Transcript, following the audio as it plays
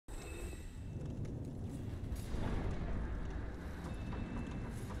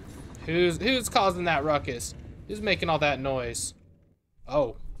Who's causing that ruckus? Who's making all that noise?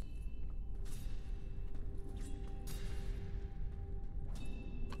 Oh.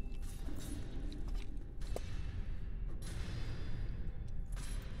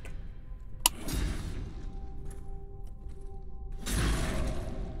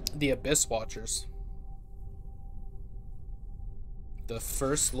 The Abyss Watchers. The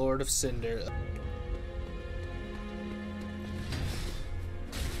First Lord of Cinder.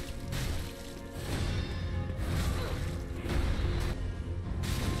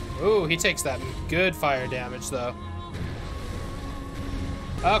 Ooh, he takes that good fire damage, though.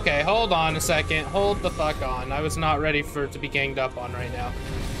 Okay, hold on a second. Hold the fuck on. I was not ready for it to be ganged up on right now.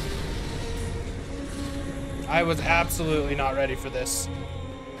 I was absolutely not ready for this.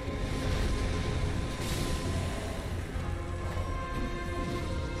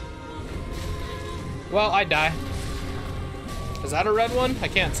 Well, I die. Is that a red one? I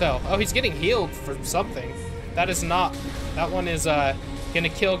can't tell. Oh, he's getting healed from something. That is not... That one is, gonna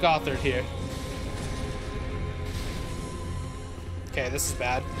kill Gothard here. Okay, this is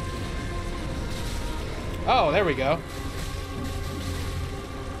bad. Oh, there we go.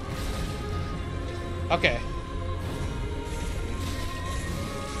 Okay.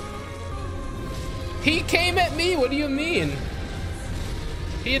 He came at me! What do you mean?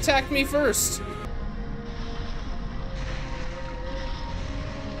 He attacked me first.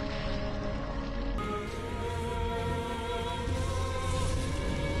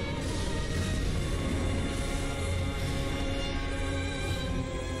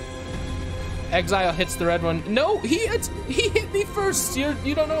 Exile hits the red one. No, he hit me first. You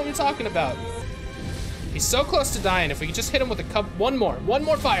don't know what you're talking about. He's so close to dying. If we could just hit him with a one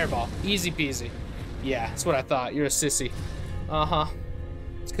more fireball. Easy peasy. Yeah, that's what I thought. You're a sissy. Uh-huh.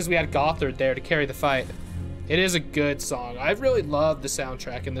 It's because we had Gothard there to carry the fight. It is a good song. I really love the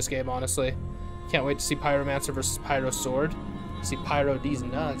soundtrack in this game, honestly. Can't wait to see Pyromancer versus Pyro Sword. See Pyro D's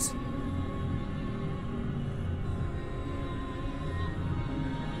nuts.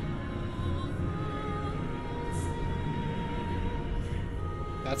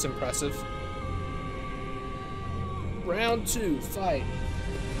 That's impressive. Round 2, fight.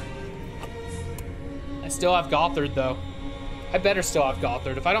 I still have Gothard, though. I better still have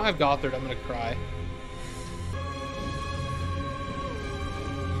Gothard. If I don't have Gothard, I'm gonna cry.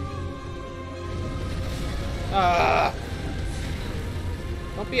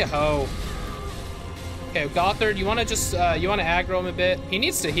 Don't be a hoe. Okay, Gothard, you wanna just, you wanna aggro him a bit? He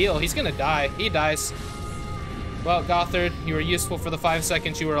needs to heal. He's gonna die. He dies. Well, Gothard, you were useful for the 5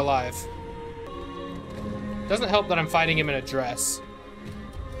 seconds you were alive. Doesn't help that I'm fighting him in a dress.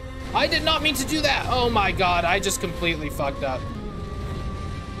 I did not mean to do that! Oh my god, I just completely fucked up.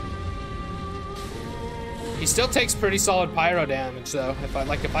 He still takes pretty solid pyro damage, though.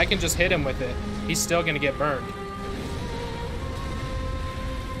 If I can just hit him with it, he's still gonna get burned.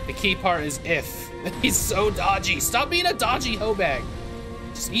 The key part is if. He's so dodgy. Stop being a dodgy hoe bag.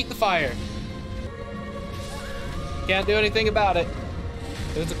 Just eat the fire. Can't do anything about it.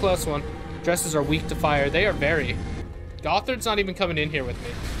 It was a close one. Dresses are weak to fire. They are very. Gothard's not even coming in here with me.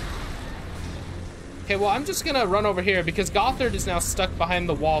 Okay, well, I'm just gonna run over here because Gothard is now stuck behind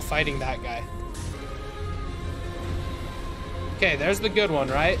the wall fighting that guy. Okay, there's the good one,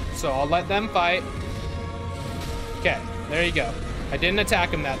 right? So I'll let them fight. Okay, there you go. I didn't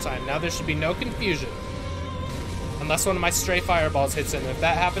attack him that time. Now there should be no confusion. Unless one of my stray fireballs hits him. If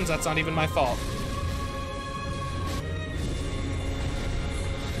that happens, that's not even my fault.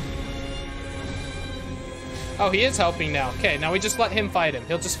 Oh, he is helping now. Okay, now we just let him fight him.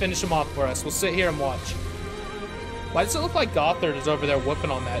 He'll just finish him off for us. We'll sit here and watch. Why does it look like Gothard is over there whooping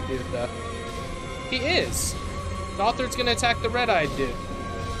on that dude, though? He is. Gothard's gonna attack the red-eyed dude.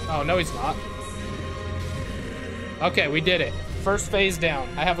 Oh, no, he's not. Okay, we did it. First phase down.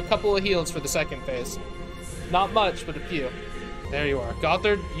 I have a couple of heals for the second phase. Not much, but a few. There you are.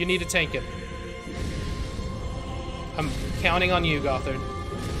 Gothard, you need to tank him. I'm counting on you, Gothard.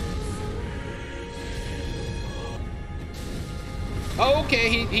 Oh, okay,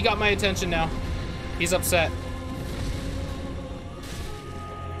 he got my attention now. He's upset.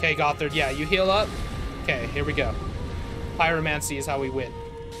 Okay, Gothard, yeah, you heal up. Okay, here we go. Pyromancy is how we win.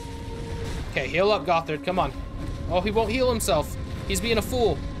 Okay, heal up, Gothard, come on. Oh, he won't heal himself. He's being a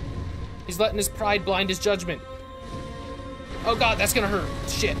fool. He's letting his pride blind his judgment. Oh god, that's gonna hurt.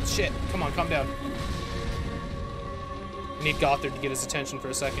 Shit, shit. Come on, calm down. I need Gothard to get his attention for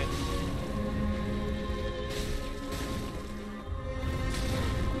a second.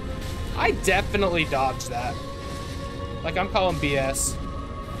 I definitely dodged that. Like, I'm calling BS.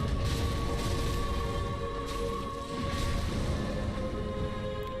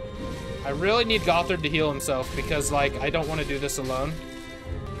 I really need Gothard to heal himself because, like, I don't want to do this alone.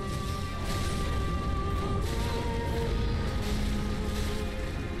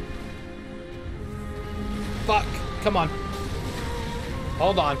 Fuck. Come on.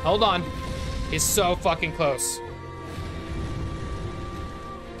 Hold on. Hold on. He's so fucking close.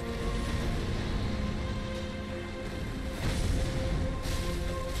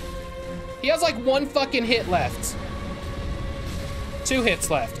 He has like one fucking hit left. 2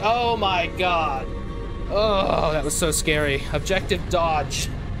 hits left. Oh my god. Oh, that was so scary. Objective dodge.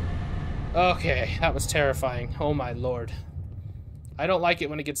 Okay, that was terrifying. Oh my lord. I don't like it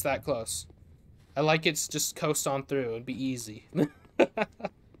when it gets that close. I like it to just coast on through and be easy.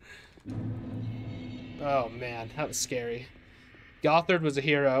 Oh man, that was scary. Gothard was a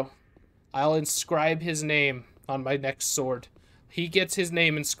hero. I'll inscribe his name on my next sword. He gets his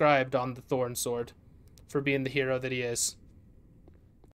name inscribed on the Thorn Sword for being the hero that he is.